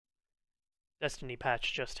Destiny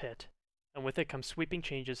patch just hit, and with it comes sweeping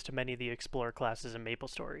changes to many of the Explorer classes in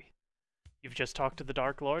Maplestory. You've just talked to the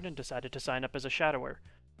Dark Lord and decided to sign up as a Shadower,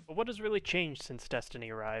 but what has really changed since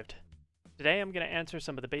Destiny arrived? Today I'm going to answer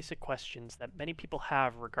some of the basic questions that many people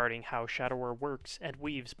have regarding how Shadower works and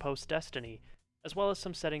weaves post-Destiny, as well as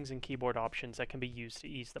some settings and keyboard options that can be used to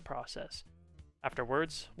ease the process.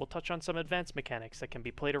 Afterwards, we'll touch on some advanced mechanics that can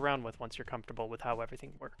be played around with once you're comfortable with how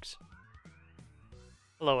everything works.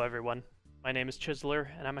 Hello everyone. My name is Chiseler,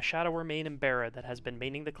 and I'm a Shadower main and Barra that has been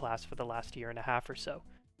maining the class for the last year and a half or so.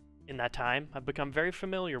 In that time, I've become very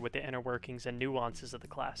familiar with the inner workings and nuances of the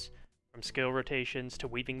class, from skill rotations to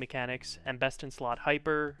weaving mechanics, and best-in-slot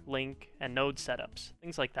hyper, link, and node setups,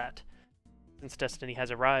 things like that. Since Destiny has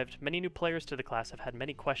arrived, many new players to the class have had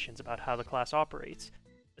many questions about how the class operates,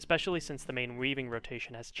 especially since the main weaving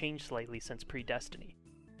rotation has changed slightly since pre-Destiny.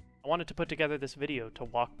 I wanted to put together this video to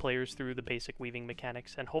walk players through the basic weaving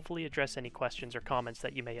mechanics and hopefully address any questions or comments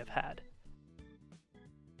that you may have had.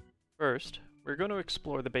 First, we're going to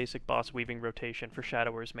explore the basic boss weaving rotation for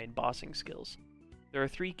Shadower's main bossing skills. There are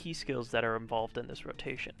 3 key skills that are involved in this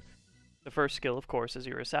rotation. The first skill, of course, is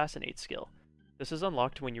your Assassinate skill. This is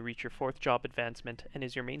unlocked when you reach your 4th job advancement and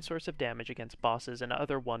is your main source of damage against bosses and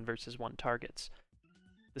other 1 vs 1 targets.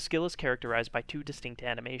 The skill is characterized by 2 distinct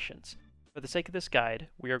animations. For the sake of this guide,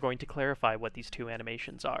 we are going to clarify what these 2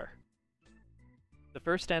 animations are. The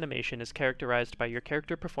first animation is characterized by your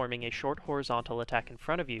character performing a short horizontal attack in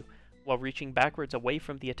front of you, while reaching backwards away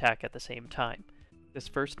from the attack at the same time. This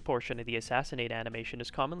first portion of the Assassinate animation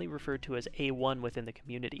is commonly referred to as A1 within the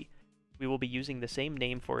community. We will be using the same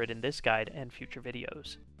name for it in this guide and future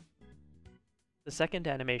videos. The second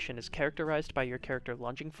animation is characterized by your character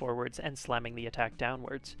lunging forwards and slamming the attack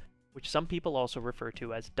downwards, which some people also refer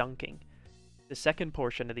to as dunking. The second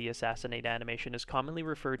portion of the Assassinate animation is commonly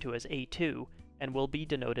referred to as A2, and will be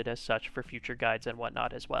denoted as such for future guides and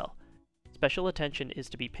whatnot as well. Special attention is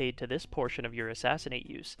to be paid to this portion of your Assassinate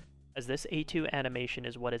use, as this A2 animation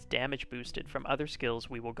is what is damage boosted from other skills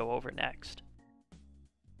we will go over next.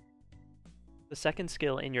 The second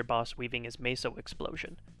skill in your boss weaving is Meso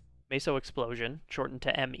Explosion. Meso Explosion, shortened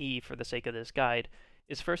to ME for the sake of this guide,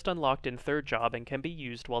 is first unlocked in 3rd job and can be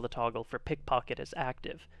used while the toggle for Pickpocket is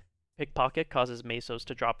active. Pickpocket causes Mesos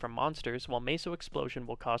to drop from monsters, while Meso Explosion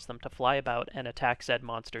will cause them to fly about and attack said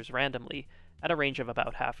monsters randomly, at a range of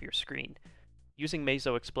about half your screen. Using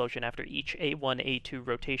Meso Explosion after each A1-A2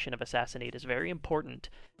 rotation of Assassinate is very important,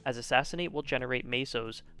 as Assassinate will generate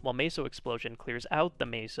Mesos, while Meso Explosion clears out the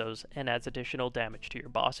Mesos and adds additional damage to your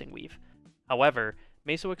bossing weave. However,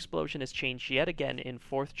 Meso Explosion is changed yet again in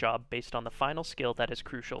 4th job based on the final skill that is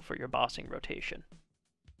crucial for your bossing rotation.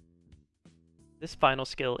 This final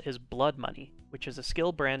skill is Blood Money, which is a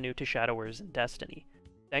skill brand new to Shadowers in Destiny.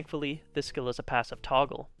 Thankfully, this skill is a passive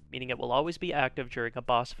toggle, meaning it will always be active during a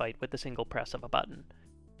boss fight with the single press of a button.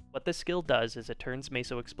 What this skill does is it turns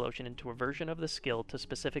Meso Explosion into a version of the skill to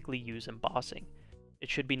specifically use in bossing. It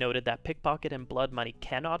should be noted that Pickpocket and Blood Money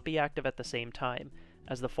cannot be active at the same time,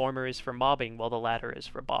 as the former is for mobbing while the latter is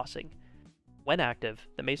for bossing. When active,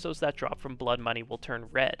 the Mesos that drop from Blood Money will turn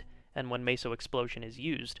red, and when Meso Explosion is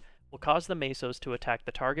used, will cause the Mesos to attack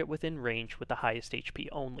the target within range with the highest HP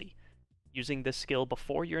only. Using this skill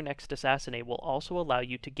before your next Assassinate will also allow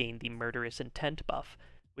you to gain the Murderous Intent buff,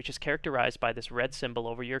 which is characterized by this red symbol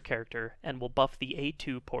over your character and will buff the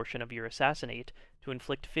A2 portion of your Assassinate to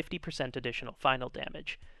inflict 50% additional final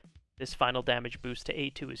damage. This final damage boost to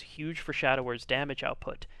A2 is huge for Shadower's damage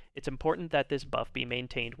output. It's important that this buff be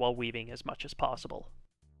maintained while weaving as much as possible.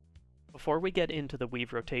 Before we get into the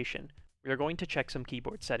weave rotation, we are going to check some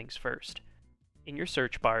keyboard settings first. In your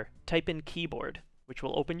search bar, type in keyboard, which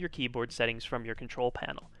will open your keyboard settings from your control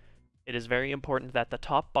panel. It is very important that the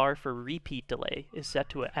top bar for repeat delay is set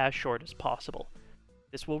to as short as possible.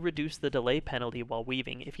 This will reduce the delay penalty while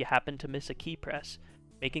weaving if you happen to miss a key press,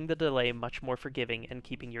 making the delay much more forgiving and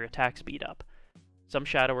keeping your attack speed up. Some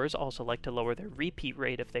Shadowers also like to lower their repeat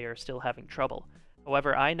rate if they are still having trouble.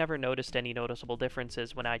 However, I never noticed any noticeable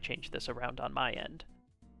differences when I changed this around on my end.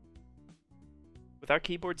 With our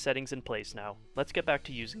keyboard settings in place now, let's get back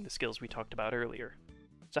to using the skills we talked about earlier.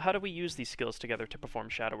 So how do we use these skills together to perform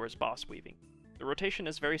Shadower's boss weaving? The rotation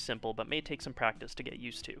is very simple but may take some practice to get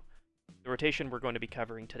used to. The rotation we're going to be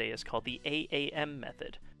covering today is called the AAM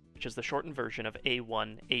method, which is the shortened version of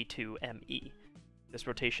A1, A2, ME. This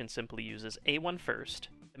rotation simply uses A1 first,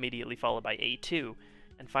 immediately followed by A2,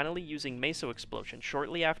 and finally using Meso Explosion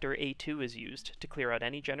shortly after A2 is used to clear out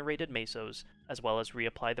any generated Mesos, as well as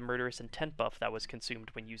reapply the Murderous Intent buff that was consumed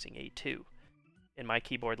when using A2. In my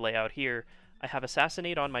keyboard layout here, I have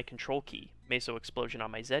Assassinate on my Control key, Meso Explosion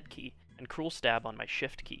on my Z key, and Cruel Stab on my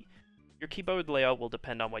Shift key. Your keyboard layout will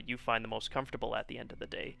depend on what you find the most comfortable at the end of the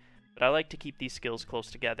day, but I like to keep these skills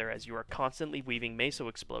close together as you are constantly weaving Meso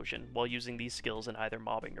Explosion while using these skills in either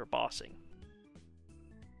mobbing or bossing.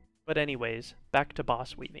 But anyways, back to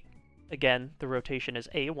boss weaving. Again, the rotation is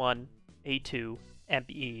A1, A2,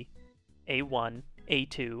 ME, A1,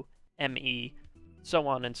 A2, ME, so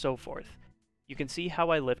on and so forth. You can see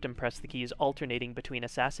how I lift and press the keys alternating between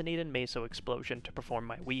Assassinate and Meso Explosion to perform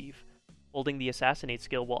my weave. Holding the Assassinate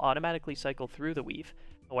skill will automatically cycle through the weave,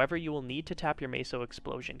 however you will need to tap your Meso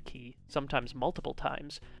Explosion key, sometimes multiple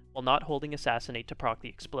times, while not holding Assassinate to proc the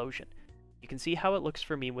explosion. You can see how it looks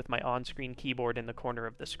for me with my on-screen keyboard in the corner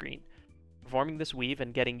of the screen. Performing this weave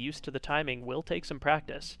and getting used to the timing will take some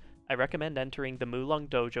practice. I recommend entering the Mulong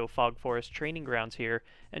Dojo Fog Forest training grounds here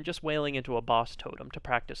and just wailing into a boss totem to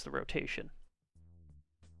practice the rotation.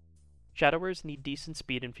 Shadowers need decent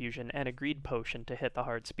speed infusion and a greed potion to hit the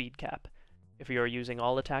hard speed cap. If you are using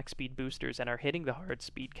all attack speed boosters and are hitting the hard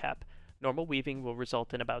speed cap, normal weaving will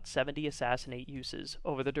result in about 70 Assassinate uses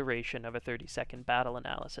over the duration of a 30-second battle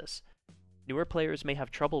analysis. Newer players may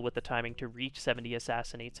have trouble with the timing to reach 70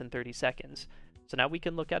 Assassinates in 30 seconds, so now we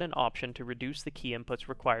can look at an option to reduce the key inputs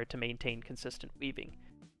required to maintain consistent weaving.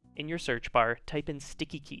 In your search bar, type in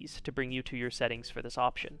sticky keys to bring you to your settings for this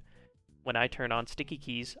option. When I turn on sticky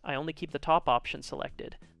keys, I only keep the top option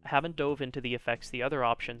selected. I haven't dove into the effects the other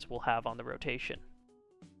options will have on the rotation.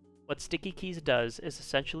 What sticky keys does is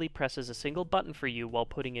essentially presses a single button for you while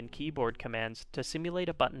putting in keyboard commands to simulate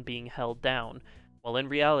a button being held down, while in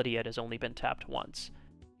reality it has only been tapped once.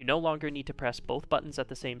 You no longer need to press both buttons at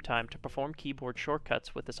the same time to perform keyboard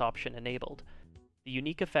shortcuts with this option enabled. The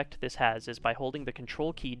unique effect this has is by holding the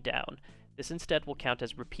control key down. This instead will count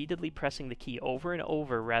as repeatedly pressing the key over and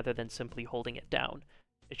over rather than simply holding it down.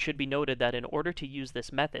 It should be noted that in order to use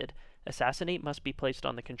this method, Assassinate must be placed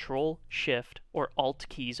on the Control, Shift, or Alt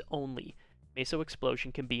keys only. Meso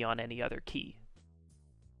Explosion can be on any other key.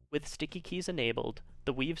 With sticky keys enabled,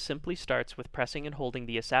 the weave simply starts with pressing and holding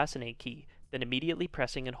the Assassinate key, then immediately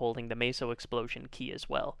pressing and holding the Meso Explosion key as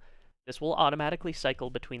well. This will automatically cycle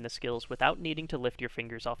between the skills without needing to lift your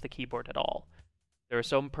fingers off the keyboard at all. There are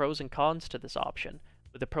some pros and cons to this option,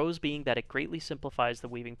 with the pros being that it greatly simplifies the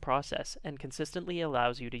weaving process and consistently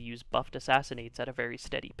allows you to use buffed Assassinates at a very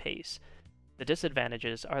steady pace. The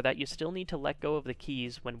disadvantages are that you still need to let go of the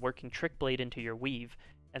keys when working Trick Blade into your weave,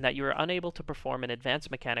 and that you are unable to perform an advanced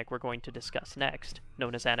mechanic we're going to discuss next,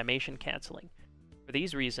 known as animation cancelling. For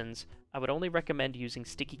these reasons, I would only recommend using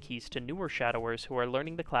sticky keys to newer Shadowers who are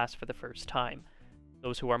learning the class for the first time.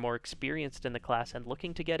 Those who are more experienced in the class and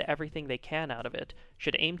looking to get everything they can out of it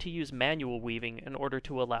should aim to use manual weaving in order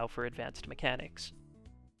to allow for advanced mechanics.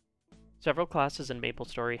 Several classes in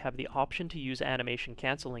Maplestory have the option to use animation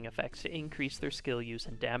cancelling effects to increase their skill use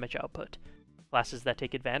and damage output. Classes that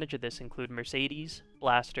take advantage of this include Mercedes,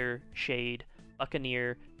 Blaster, Shade,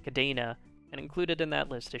 Buccaneer, Cadena, and included in that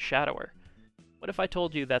list is Shadower. What if I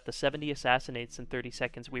told you that the 70 Assassinates in 30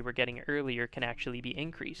 seconds we were getting earlier can actually be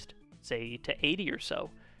increased, say to 80 or so?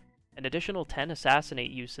 An additional 10 Assassinate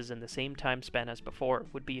uses in the same time span as before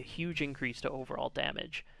would be a huge increase to overall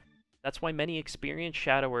damage. That's why many experienced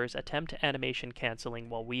Shadowers attempt animation cancelling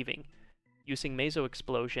while weaving. Using Meso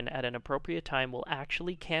Explosion at an appropriate time will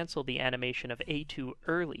actually cancel the animation of A2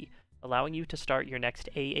 early, allowing you to start your next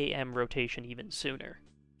AAM rotation even sooner.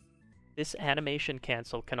 This animation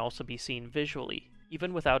cancel can also be seen visually,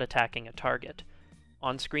 even without attacking a target.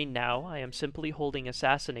 On screen now, I am simply holding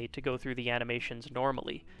Assassinate to go through the animations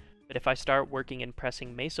normally, but if I start working and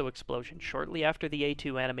pressing Meso Explosion shortly after the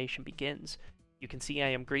A2 animation begins, you can see I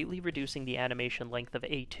am greatly reducing the animation length of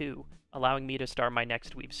A2, allowing me to start my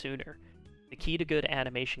next weave sooner. The key to good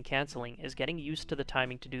animation cancelling is getting used to the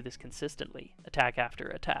timing to do this consistently, attack after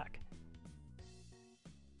attack.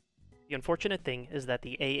 The unfortunate thing is that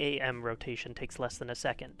the AAM rotation takes less than a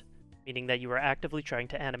second, meaning that you are actively trying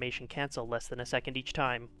to animation cancel less than a second each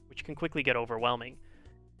time, which can quickly get overwhelming.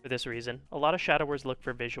 For this reason, a lot of Shadowers look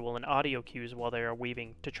for visual and audio cues while they are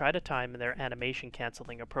weaving to try to time their animation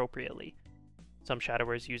cancelling appropriately. Some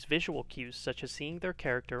Shadowers use visual cues such as seeing their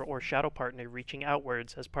character or shadow partner reaching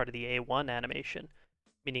outwards as part of the A1 animation,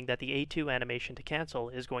 meaning that the A2 animation to cancel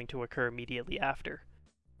is going to occur immediately after.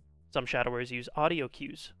 Some Shadowers use audio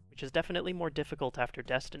cues, which is definitely more difficult after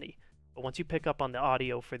Destiny, but once you pick up on the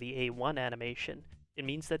audio for the A1 animation, it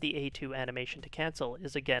means that the A2 animation to cancel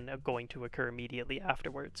is again going to occur immediately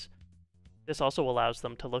afterwards. This also allows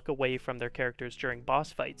them to look away from their characters during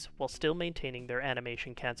boss fights while still maintaining their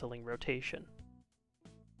animation cancelling rotation.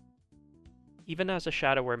 Even as a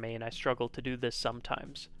Shadower main, I struggle to do this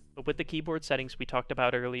sometimes, but with the keyboard settings we talked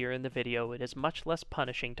about earlier in the video, it is much less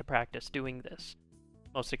punishing to practice doing this.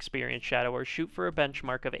 Most experienced shadowers shoot for a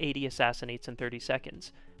benchmark of 80 assassinates in 30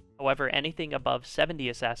 seconds. However, anything above 70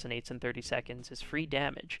 assassinates in 30 seconds is free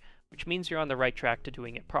damage, which means you're on the right track to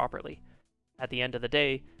doing it properly. At the end of the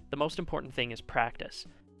day, the most important thing is practice.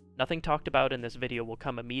 Nothing talked about in this video will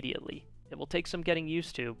come immediately. It will take some getting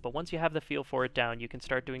used to, but once you have the feel for it down, you can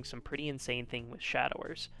start doing some pretty insane things with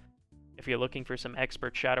shadowers. If you're looking for some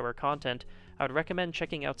expert shadower content, I would recommend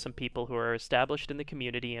checking out some people who are established in the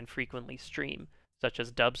community and frequently stream, such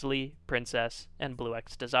as Dubsley, Princess, and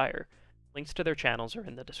BlueXDesire. Links to their channels are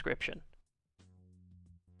in the description.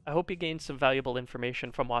 I hope you gained some valuable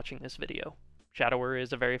information from watching this video. Shadower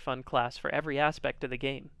is a very fun class for every aspect of the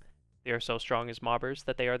game. They are so strong as mobbers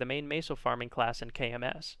that they are the main meso farming class in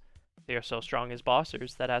KMS. They are so strong as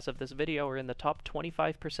bossers that as of this video are in the top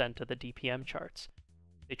 25% of the DPM charts.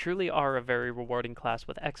 They truly are a very rewarding class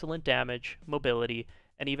with excellent damage, mobility,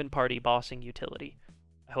 and even party bossing utility.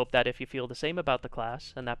 I hope that if you feel the same about the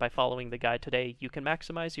class, and that by following the guide today, you can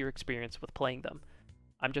maximize your experience with playing them.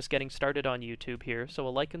 I'm just getting started on YouTube here, so a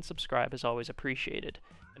like and subscribe is always appreciated,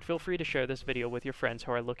 and feel free to share this video with your friends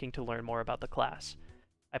who are looking to learn more about the class.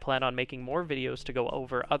 I plan on making more videos to go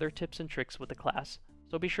over other tips and tricks with the class,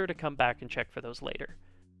 so be sure to come back and check for those later.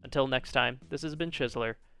 Until next time, this has been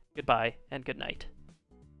Chiseler, goodbye and good night.